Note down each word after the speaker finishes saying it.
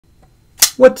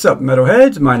What's up,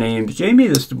 metalheads? My name's Jamie.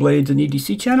 This is the Blades and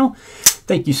EDC channel.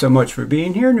 Thank you so much for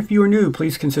being here, and if you are new,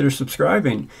 please consider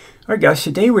subscribing. All right, guys,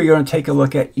 today we're going to take a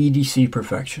look at EDC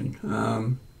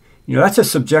perfection. That's a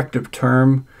subjective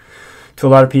term to a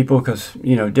lot of people because,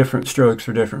 different strokes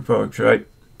for different folks, right?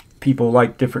 People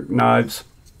like different knives.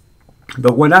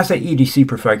 But when I say EDC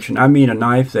perfection, I mean a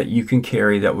knife that you can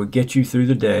carry that will get you through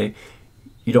the day.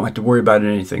 You don't have to worry about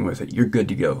anything with it. You're good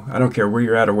to go. I don't care where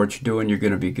you're at or what you're doing, you're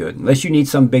going to be good. Unless you need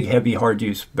some big, heavy, hard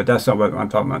use. But that's not what I'm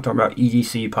talking about. I'm talking about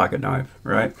EDC pocket knife,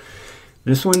 right?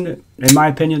 This one, in my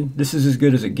opinion, this is as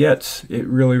good as it gets. It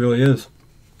really, really is.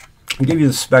 I'll give you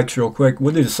the specs real quick.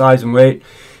 We'll do the size and weight,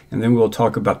 and then we'll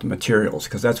talk about the materials,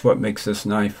 because that's what makes this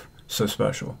knife so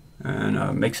special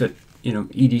and makes it,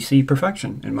 EDC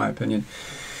perfection, in my opinion.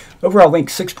 Overall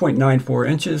length 6.94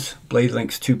 inches, blade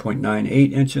length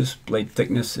 2.98 inches, blade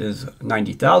thickness is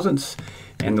 90 thousandths,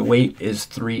 and the weight is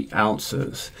 3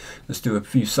 ounces. Let's do a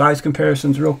few size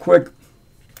comparisons real quick.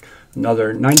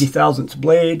 Another 90 thousandths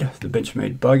blade, the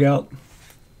Benchmade Bug Out,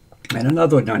 and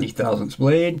another 90 thousandths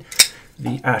blade,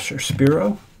 the Asher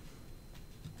Spiro.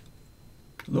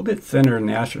 A little bit thinner than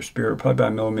the Asher Spiro, probably by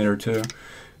a millimeter or two.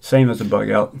 Same as the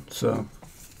Bug Out, so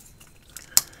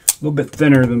a little bit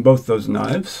thinner than both those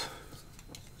knives.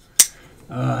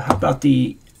 How about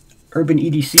the Urban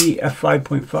EDC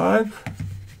F5.5?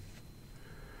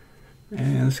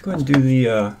 And let's go ahead and do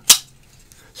the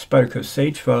Spyderco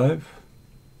Sage 5.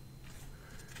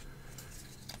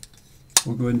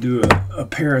 We'll go ahead and do a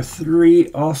pair of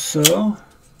 3 also.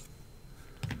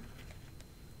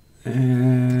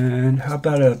 And how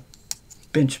about a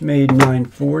Benchmade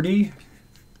 940?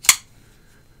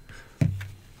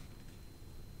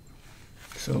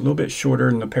 So a little bit shorter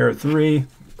than the pair of 3,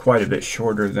 quite a bit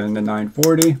shorter than the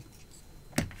 940.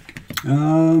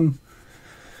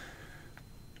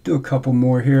 Do a couple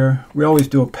more here. We always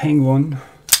do a Penguin,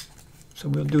 so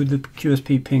we'll do the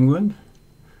QSP Penguin.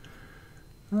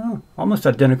 Almost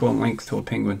identical in length to a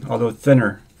Penguin, although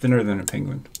thinner than a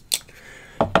Penguin.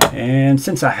 And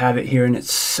since I have it here, and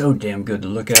it's so damn good to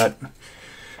look at,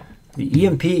 the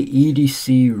EMP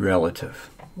EDC Relative.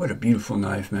 What a beautiful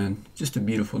knife, man! Just a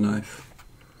beautiful knife.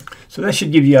 So that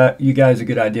should give you guys a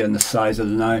good idea on the size of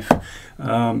the knife.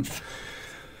 The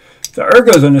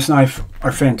ergos on this knife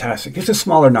are fantastic. It's a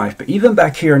smaller knife, but even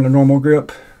back here in the normal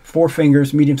grip, 4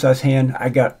 fingers, medium-sized hand, I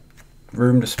got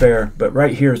room to spare. But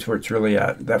right here is where it's really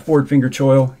at. That forward finger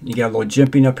choil, you got a little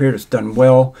jimping up here that's done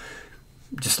well.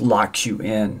 Just locks you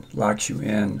in, right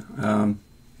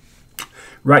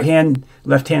hand,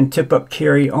 left hand tip-up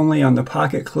carry only on the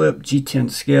pocket clip,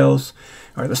 G10 scales.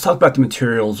 All right, let's talk about the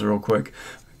materials real quick.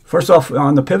 First off,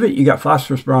 on the pivot, you got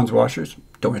phosphorus bronze washers.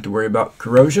 Don't have to worry about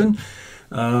corrosion.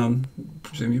 Zoom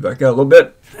you back out a little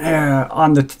bit.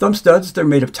 On the thumb studs, they're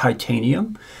made of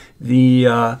titanium.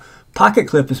 The pocket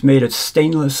clip is made of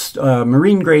stainless,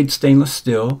 marine-grade stainless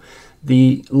steel.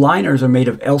 The liners are made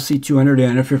of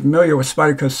LC200N. If you're familiar with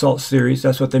Spyderco Salt Series,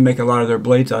 that's what they make a lot of their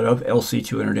blades out of,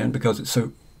 LC200N, because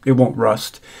it won't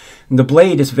rust. And the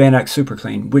blade is Van Act Super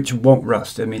Clean, which won't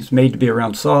rust. I mean, it's made to be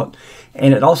around salt,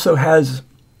 and it also has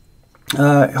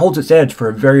holds its edge for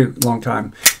a very long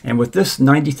time. And with this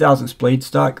 90 thousandths blade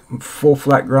stock, full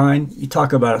flat grind, you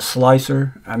talk about a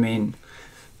slicer. I mean,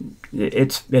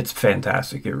 it's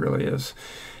fantastic. It really is.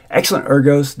 Excellent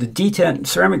ergos. The detent,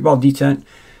 ceramic ball detent,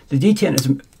 the detent is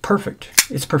perfect.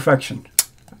 It's perfection.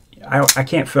 I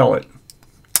can't feel it.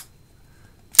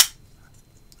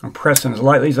 I'm pressing as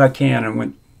lightly as I can, and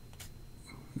when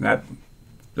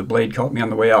the blade caught me on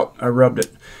the way out, I rubbed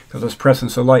it because I was pressing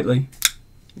so lightly.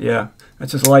 Yeah,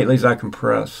 that's as lightly as I can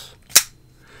press.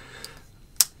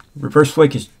 Reverse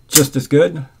flake is just as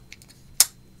good.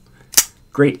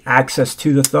 Great access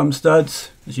to the thumb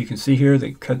studs. As you can see here,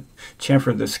 they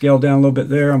chamfered the scale down a little bit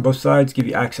there on both sides, give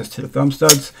you access to the thumb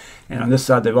studs. And on this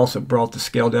side, they've also brought the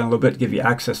scale down a little bit to give you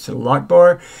access to the lock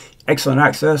bar. Excellent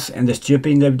access, and this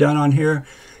jimping they've done on here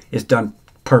is done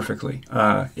perfectly.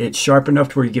 It's sharp enough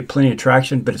to where you get plenty of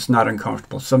traction, but it's not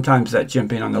uncomfortable. Sometimes that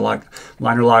jimping on the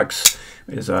liner locks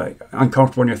is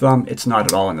uncomfortable on your thumb. It's not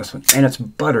at all in this one. And it's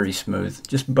buttery smooth.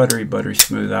 Just buttery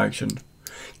smooth action.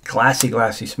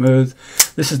 Glassy smooth.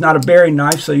 This is not a bearing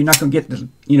knife, so you're not going to get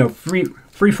the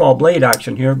free fall blade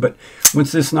action here, but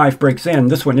once this knife breaks in,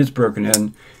 this one is broken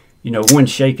in, one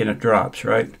shake and it drops,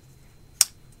 right?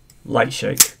 Light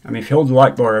shake. I mean, if you hold the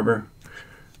light bar over,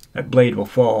 that blade will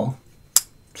fall.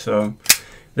 So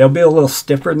they'll be a little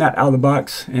stiffer than that out of the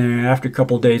box, and after a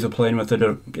couple of days of playing with it,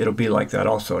 it'll be like that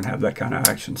also and have that kind of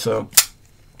action. So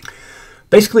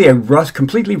basically a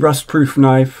completely rust-proof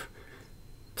knife,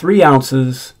 3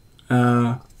 ounces,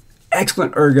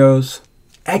 excellent ergos,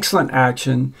 excellent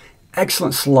action,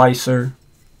 excellent slicer,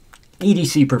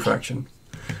 EDC perfection.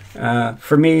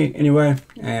 For me, anyway,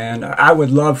 and I would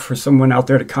love for someone out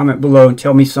there to comment below and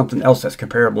tell me something else that's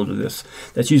comparable to this,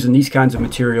 that's using these kinds of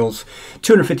materials.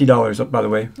 $250, by the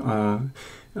way,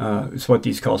 is what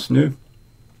these cost new.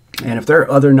 And if there are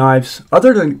other knives,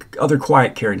 other than other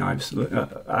quiet carry knives,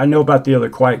 I know about the other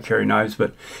quiet carry knives,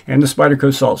 and the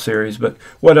Spyderco Salt series, but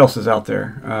what else is out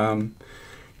there?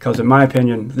 Because in my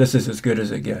opinion, this is as good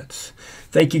as it gets.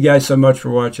 Thank you guys so much for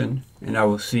watching, and I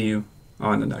will see you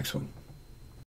on the next one.